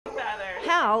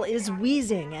Hal is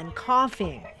wheezing and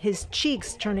coughing, his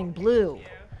cheeks turning blue.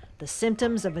 The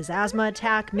symptoms of his asthma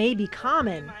attack may be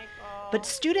common, but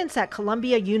students at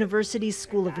Columbia University's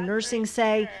School of Nursing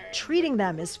say treating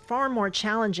them is far more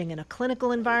challenging in a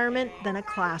clinical environment than a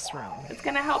classroom. It's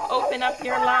going to help open up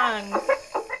your lungs.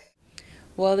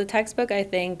 Well, the textbook, I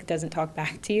think, doesn't talk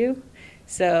back to you.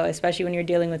 So especially when you're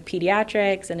dealing with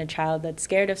pediatrics and a child that's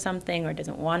scared of something or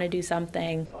doesn't want to do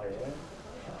something.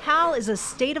 Hal is a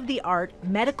state-of-the-art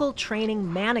medical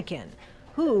training mannequin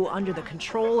who, under the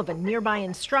control of a nearby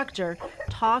instructor,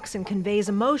 talks and conveys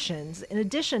emotions in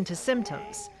addition to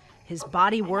symptoms. His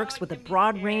body works with a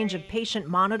broad range of patient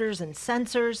monitors and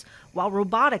sensors, while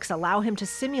robotics allow him to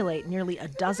simulate nearly a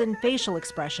dozen facial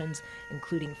expressions,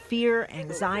 including fear,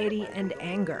 anxiety, and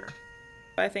anger.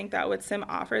 I think that what Sim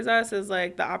offers us is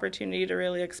like the opportunity to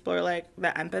really explore like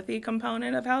the empathy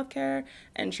component of healthcare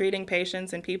and treating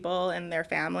patients and people and their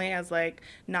family as like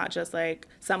not just like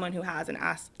someone who has an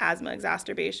asthma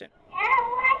exacerbation.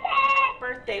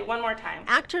 Birthday, one more time.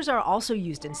 Actors are also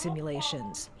used in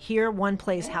simulations. Here, one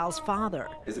plays Hal's father.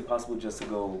 Is it possible just to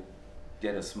go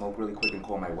get a smoke really quick and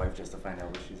call my wife just to find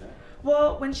out where she's at?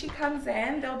 Well, when she comes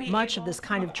in, they'll be Much of this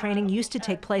kind of training used to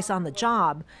take place on the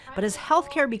job, but as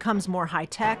healthcare becomes more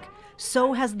high-tech,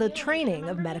 so has the training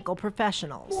of medical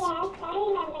professionals.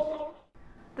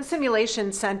 The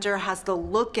Simulation Center has the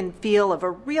look and feel of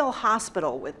a real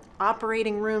hospital with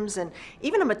operating rooms and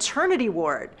even a maternity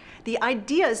ward. The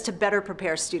idea is to better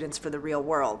prepare students for the real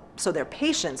world, so their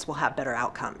patients will have better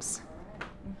outcomes.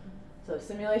 So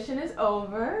simulation is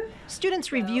over.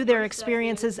 Students review their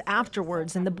experiences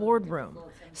afterwards in the boardroom.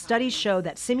 Studies show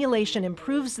that simulation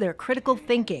improves their critical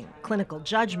thinking, clinical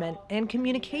judgment, and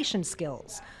communication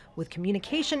skills, with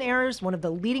communication errors one of the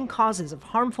leading causes of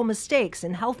harmful mistakes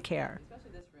in healthcare.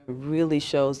 It really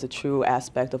shows the true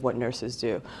aspect of what nurses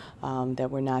do, that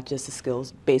we're not just a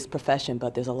skills-based profession,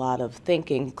 but there's a lot of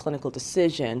thinking, clinical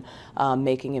decision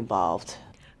making involved.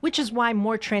 Which is why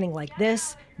more training like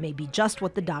this may be just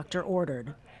what the doctor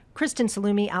ordered. Kristen,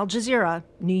 Saloomey, Al Jazeera,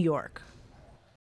 New York.